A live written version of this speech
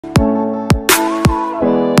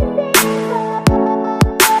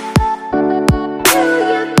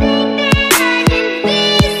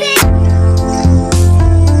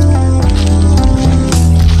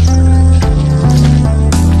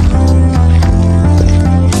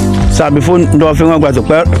So before do feel go to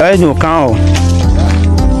pay no can.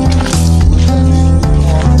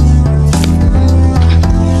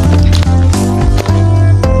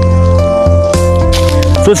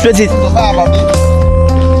 So space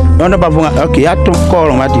no papa okay ya to call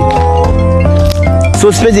ngati. So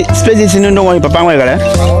space no one papa ngwe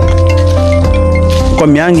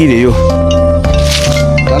come yangi de yo.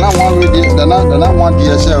 Dana one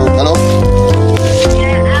DSL. Hello.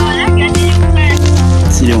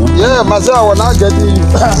 Yeah, myself when I get you.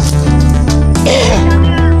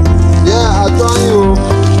 Yeah, I told you.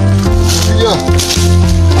 Yeah.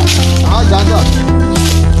 I got that.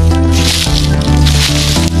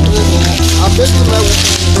 I bet you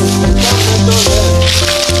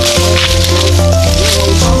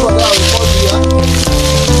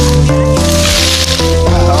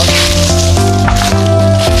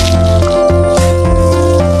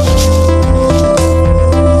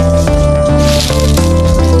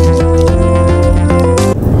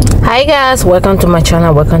Hi guys, welcome to my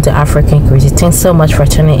channel, welcome to African Crazy. Thanks so much for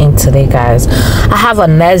tuning in today guys. I have a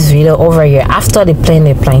nice video over here after they playing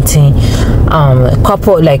the plantain.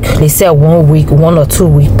 Couple, like they said, 1 week, 1 or 2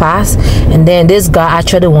 week pass, and then this guy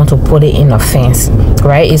actually want to put it in a fence,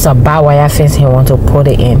 right? It's a barbed wire fence he want to put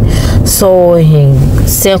it in. So he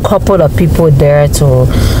sent a couple of people there to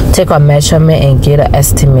take a measurement and get an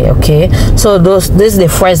estimate. Okay, so this is the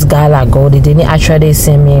first guy that go. They didn't actually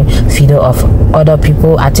send me video of other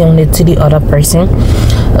people. I think only to the other person.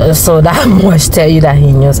 So that much tell you that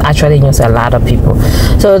he knows a lot of people.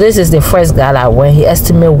 So this is the first guy that when his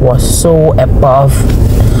estimate was so above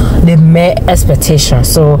the mere expectation,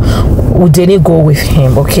 so we didn't go with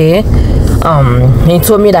him. Okay, he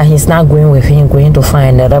told me that he's not going with him, going to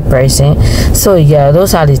find another person. So yeah,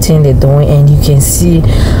 those are the things they're doing, and you can see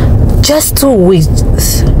just 2 weeks,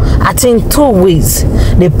 I think 2 weeks,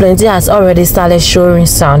 the Plantain has already started showing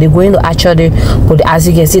sound. They're going to actually put, as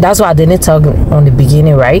you can see, that's why I didn't talk on the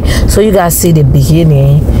beginning, right? So you guys see the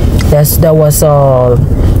beginning, there was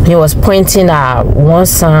he was pointing at one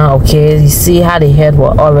sound. Okay, you see how the head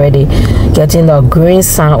was already getting the green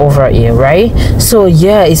sound over here, right? So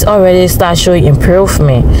yeah, it's already start showing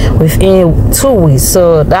improvement within 2 weeks.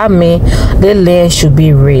 So that means the land should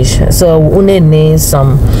be reached. So we only need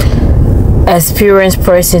some experienced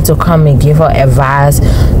person to come and give her advice.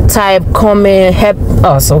 Type, comment, help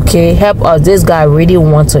us. Okay, help us. This guy really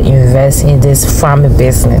wants to invest in this farming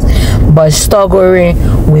business but struggling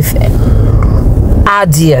with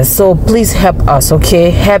ideas. So please help us.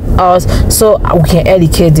 Okay, help us so we can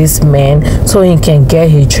educate this man so he can get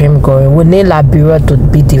his dream going. We need Liberia to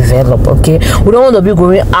be developed. Okay, we don't want to be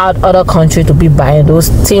going out other country to be buying those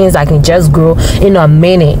things that can just grow in a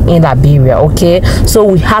minute in Liberia. Okay, so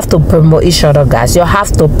we have to promote each other guys. You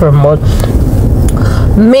have to promote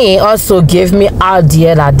me, also give me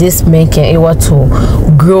idea that this man can able to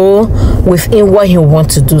grow within what he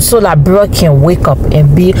wants to do, so that Liberia can wake up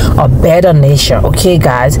and be a better nation. Okay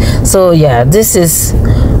guys, so yeah, this is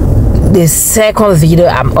the second video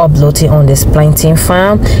I'm uploading on this plantain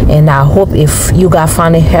farm, and I hope if you guys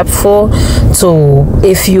find it helpful. So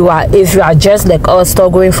if you are just like us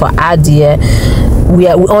struggling for idea, we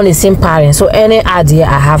are on the same pattern, so any idea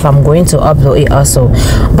I have, I'm going to upload it also.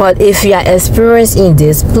 But if you are experienced in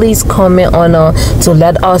this, please comment on to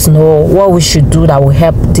let us know what we should do that will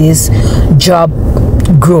help this job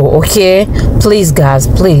grow. Okay, please guys,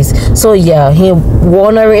 please. So yeah, he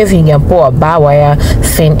wondering if he can put a barbed wire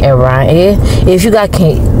fence around it. If you guys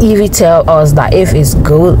can even tell us that if it's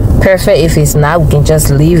good, perfect. If it's not, we can just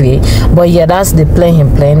leave it. But yeah, that's the plan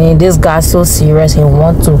him planning. This guy's so serious. He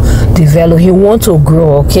want to develop, he want to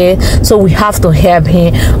grow. Okay, so we have to help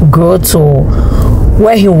him grow to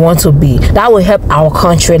where he wants to be. That will help our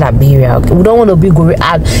country, Liberia. We don't want to be going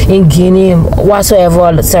out in Guinea,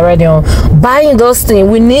 whatsoever, Sierra Leone, buying those things.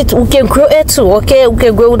 We can grow it too. Okay, we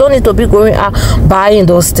can grow. We don't need to be going out buying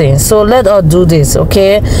those things. So let us do this.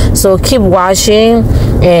 Okay, so keep watching,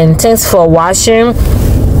 and thanks for watching.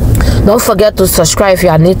 Don't forget to subscribe if you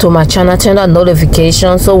are new to my channel, turn on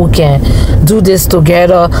notifications so we can do this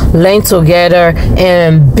together, learn together,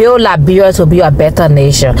 and build Liberia to be a better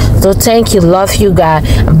nation. So thank you, love you guys,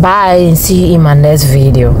 bye, and see you in my next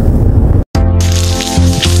video.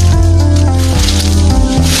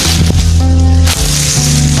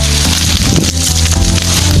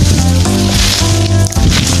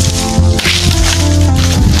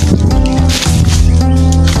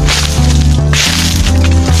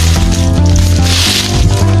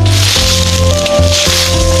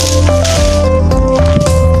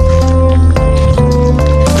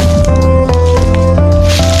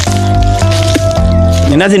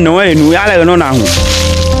 Nothing no way, we are like no now.